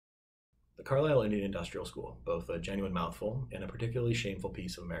The Carlisle Indian Industrial School, both a genuine mouthful and a particularly shameful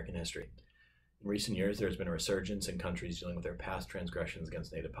piece of American history. In recent years, there has been a resurgence in countries dealing with their past transgressions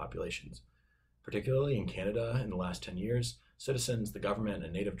against Native populations. Particularly in Canada, in the last 10 years, citizens, the government,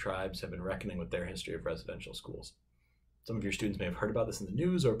 and Native tribes have been reckoning with their history of residential schools. Some of your students may have heard about this in the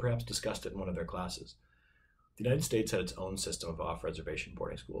news or perhaps discussed it in one of their classes. The United States had its own system of off-reservation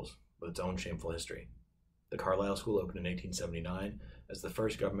boarding schools, with its own shameful history. The Carlisle School opened in 1879 as the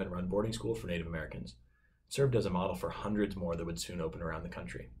first government-run boarding school for Native Americans. It served as a model for hundreds more that would soon open around the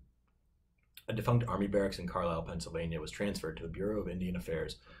country. A defunct army barracks in Carlisle, Pennsylvania was transferred to the Bureau of Indian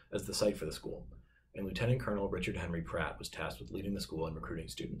Affairs as the site for the school, and Lieutenant Colonel Richard Henry Pratt was tasked with leading the school and recruiting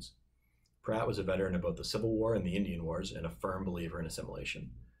students. Pratt was a veteran of both the Civil War and the Indian Wars and a firm believer in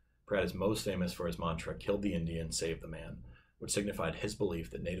assimilation. Pratt is most famous for his mantra, "Kill the Indian, save the man," which signified his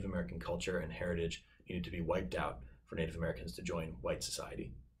belief that Native American culture and heritage needed to be wiped out for Native Americans to join white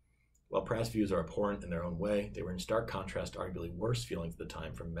society. While Pratt's views are abhorrent in their own way, they were in stark contrast to arguably worse feelings at the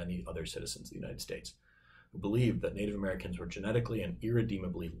time from many other citizens of the United States, who believed that Native Americans were genetically and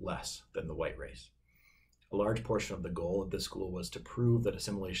irredeemably less than the white race. A large portion of the goal of this school was to prove that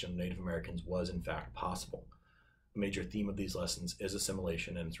assimilation of Native Americans was in fact possible. A major theme of these lessons is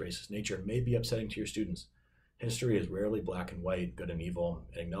assimilation, and its racist nature may be upsetting to your students. History is rarely black and white, good and evil,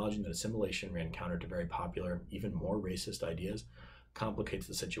 and acknowledging that assimilation ran counter to very popular, even more racist ideas complicates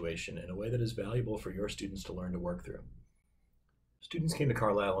the situation in a way that is valuable for your students to learn to work through. Students came to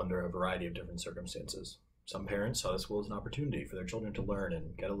Carlisle under a variety of different circumstances. Some parents saw the school as an opportunity for their children to learn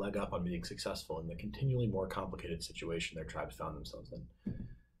and get a leg up on being successful in the continually more complicated situation their tribes found themselves in.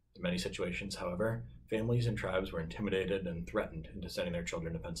 In many situations, however, families and tribes were intimidated and threatened into sending their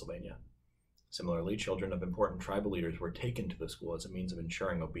children to Pennsylvania. Similarly, children of important tribal leaders were taken to the school as a means of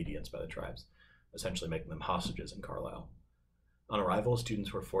ensuring obedience by the tribes, essentially making them hostages in Carlisle. On arrival,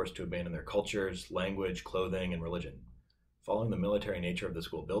 students were forced to abandon their cultures, language, clothing, and religion. Following the military nature of the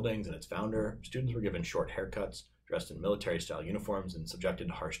school buildings and its founder, students were given short haircuts, dressed in military-style uniforms, and subjected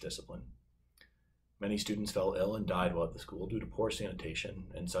to harsh discipline. Many students fell ill and died while at the school due to poor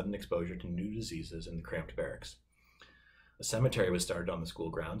sanitation and sudden exposure to new diseases in the cramped barracks. A cemetery was started on the school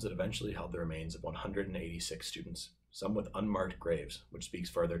grounds that eventually held the remains of 186 students, some with unmarked graves, which speaks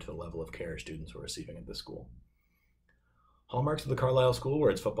further to the level of care students were receiving at this school. Hallmarks of the Carlisle School were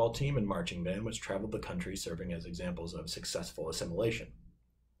its football team and marching band, which traveled the country serving as examples of successful assimilation.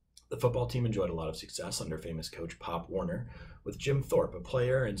 The football team enjoyed a lot of success under famous coach Pop Warner, with Jim Thorpe, a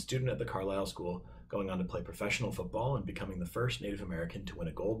player and student at the Carlisle School, going on to play professional football and becoming the first Native American to win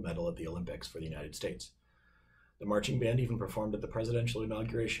a gold medal at the Olympics for the United States. The marching band even performed at the presidential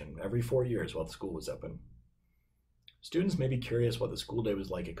inauguration every 4 years while the school was open. Students may be curious what the school day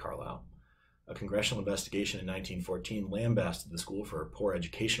was like at Carlisle. A congressional investigation in 1914 lambasted the school for poor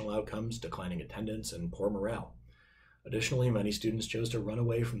educational outcomes, declining attendance, and poor morale. Additionally, many students chose to run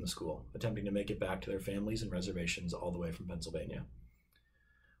away from the school, attempting to make it back to their families and reservations all the way from Pennsylvania.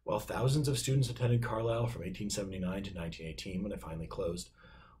 While thousands of students attended Carlisle from 1879 to 1918 when it finally closed,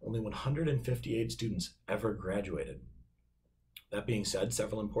 only 158 students ever graduated. That being said,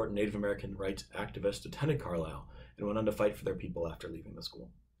 several important Native American rights activists attended Carlisle and went on to fight for their people after leaving the school.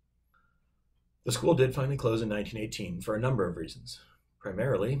 The school did finally close in 1918 for a number of reasons.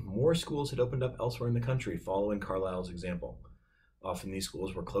 Primarily, more schools had opened up elsewhere in the country following Carlisle's example. Often these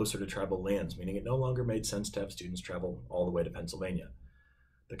schools were closer to tribal lands, meaning it no longer made sense to have students travel all the way to Pennsylvania.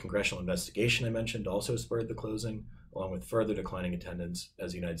 The congressional investigation I mentioned also spurred the closing, along with further declining attendance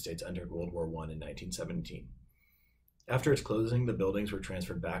as the United States entered World War I in 1917. After its closing, the buildings were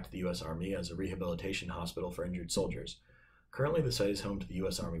transferred back to the U.S. Army as a rehabilitation hospital for injured soldiers. Currently, the site is home to the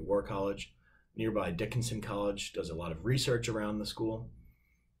U.S. Army War College. Nearby Dickinson College does a lot of research around the school.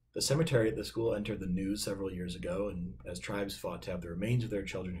 The cemetery at the school entered the news several years ago, and as tribes fought to have the remains of their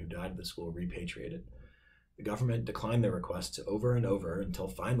children who died at the school repatriated. The government declined their requests over and over until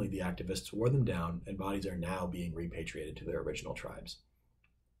finally the activists wore them down and bodies are now being repatriated to their original tribes.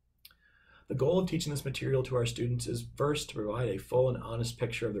 The goal of teaching this material to our students is first to provide a full and honest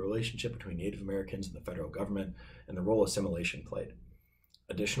picture of the relationship between Native Americans and the federal government and the role assimilation played.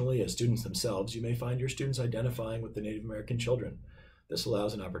 Additionally, as students themselves, you may find your students identifying with the Native American children. This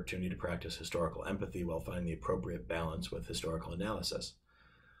allows an opportunity to practice historical empathy while finding the appropriate balance with historical analysis.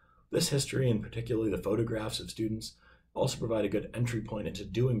 This history, and particularly the photographs of students, also provide a good entry point into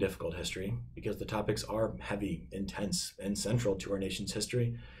doing difficult history because the topics are heavy, intense, and central to our nation's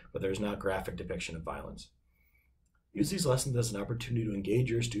history, but there is not graphic depiction of violence. Use these lessons as an opportunity to engage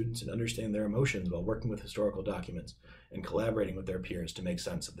your students and understand their emotions while working with historical documents and collaborating with their peers to make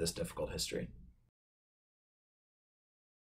sense of this difficult history.